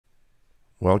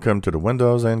Welcome to the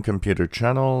Windows and Computer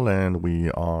channel, and we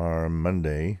are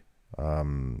Monday,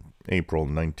 April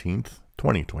 19th,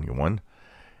 2021.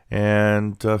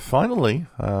 And finally,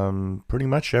 pretty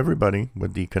much everybody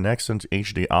with the Connexant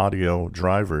HD audio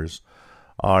drivers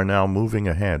are now moving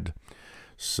ahead.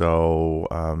 So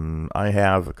I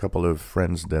have a couple of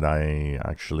friends that I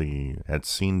actually had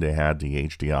seen they had the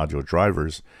HD audio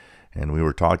drivers, and we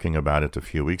were talking about it a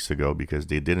few weeks ago because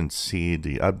they didn't see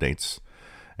the updates.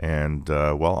 And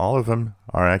well, all of them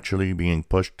are actually being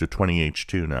pushed to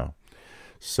 20H2 now.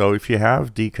 So if you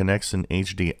have the Connexant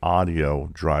HD audio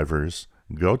drivers,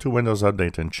 go to Windows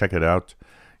Update and check it out.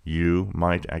 You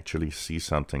might actually see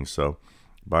something. So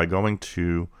by going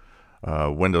to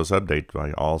Windows Update,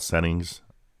 by all settings,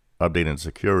 update and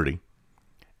security,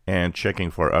 and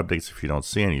checking for updates, if you don't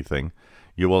see anything,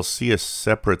 you will see a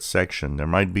separate section. There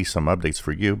might be some updates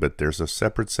for you, but there's a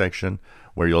separate section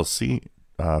where you'll see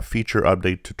feature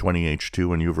update to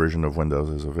 20H2, a new version of Windows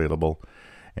is available,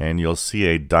 and you'll see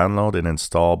a download and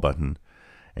install button,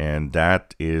 and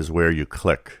that is where you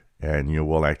click, and you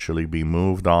will actually be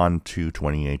moved on to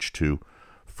 20H2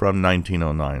 from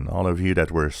 1909. All of you that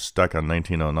were stuck on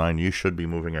 1909, you should be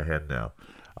moving ahead now.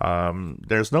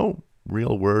 There's no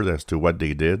real word as to what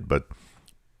they did, but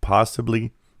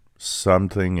possibly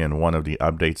something in one of the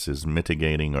updates is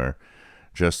mitigating or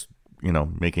just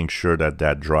making sure that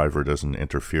that driver doesn't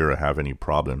interfere or have any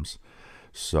problems.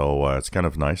 So it's kind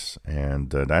of nice,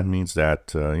 and that means that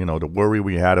the worry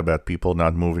we had about people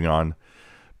not moving on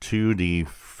to the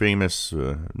famous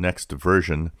next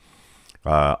version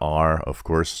are of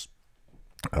course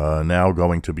now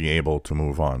going to be able to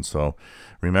move on. So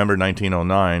remember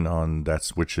 1909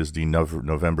 which is the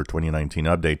November 2019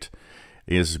 update,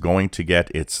 is going to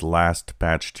get its last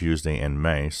patch Tuesday in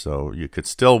May. So you could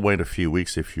still wait a few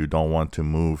weeks if you don't want to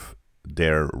move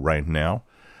there right now.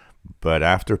 But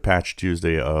after patch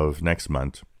Tuesday of next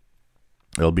month,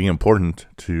 it'll be important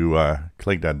to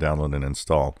click that download and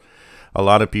install. A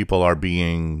lot of people are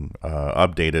being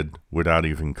updated without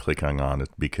even clicking on it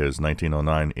because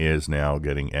 1909 is now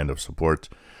getting end of support.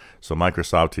 So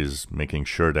Microsoft is making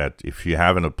sure that if you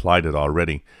haven't applied it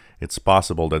already, it's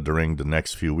possible that during the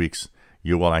next few weeks,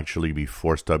 you will actually be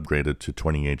forced upgraded to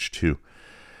 20H2.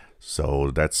 So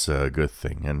that's a good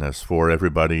thing. And as for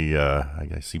everybody,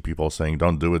 I see people saying,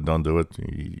 don't do it, don't do it.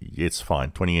 It's fine.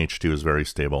 20H2 is very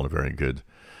stable and very good.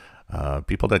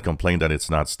 People that complain that it's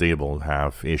not stable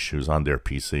have issues on their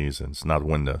PCs, and it's not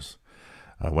Windows.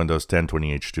 Windows 10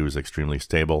 20H2 is extremely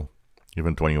stable.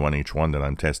 Even 21H1 that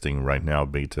I'm testing right now,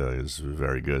 beta, is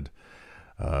very good.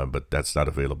 But that's not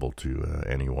available to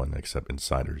anyone except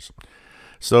insiders.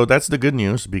 So that's the good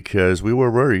news, because we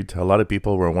were worried. A lot of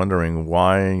people were wondering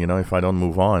why, if I don't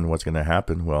move on, what's going to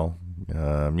happen? Well,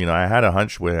 I had a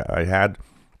hunch where I had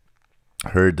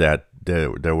heard that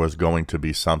there was going to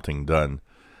be something done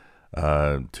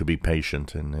to be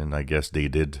patient. And I guess they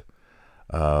did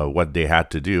what they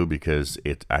had to do, because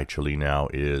it actually now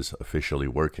is officially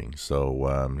working.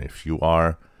 So if you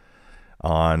are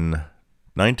on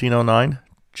 1909,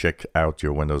 check out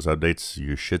your Windows updates.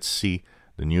 You should see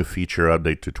the new feature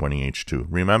update to 20H2.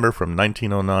 Remember, from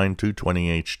 1909 to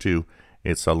 20H2,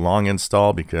 it's a long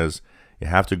install because you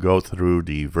have to go through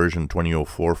the version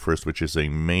 2004 first, which is a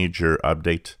major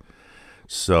update.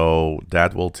 So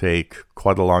that will take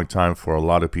quite a long time for a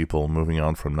lot of people moving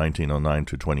on from 1909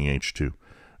 to 20H2.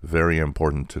 Very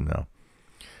important to know.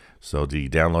 So the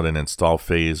download and install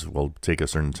phase will take a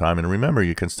certain time. And remember,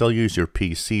 you can still use your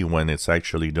PC when it's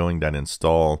actually doing that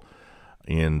install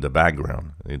in the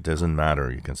background. It doesn't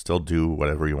matter. You can still do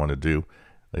whatever you want to do.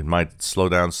 It might slow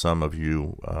down some of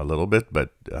you a little bit,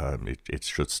 but it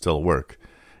should still work.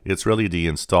 It's really the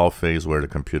install phase where the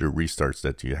computer restarts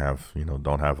that you have,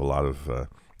 don't have a lot of,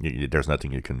 there's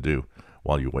nothing you can do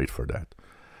while you wait for that.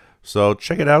 So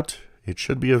check it out. It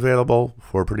should be available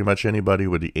for pretty much anybody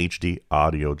with the HD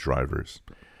audio drivers.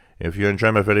 If you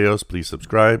enjoy my videos, please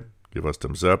subscribe, give us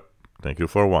thumbs up. Thank you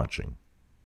for watching.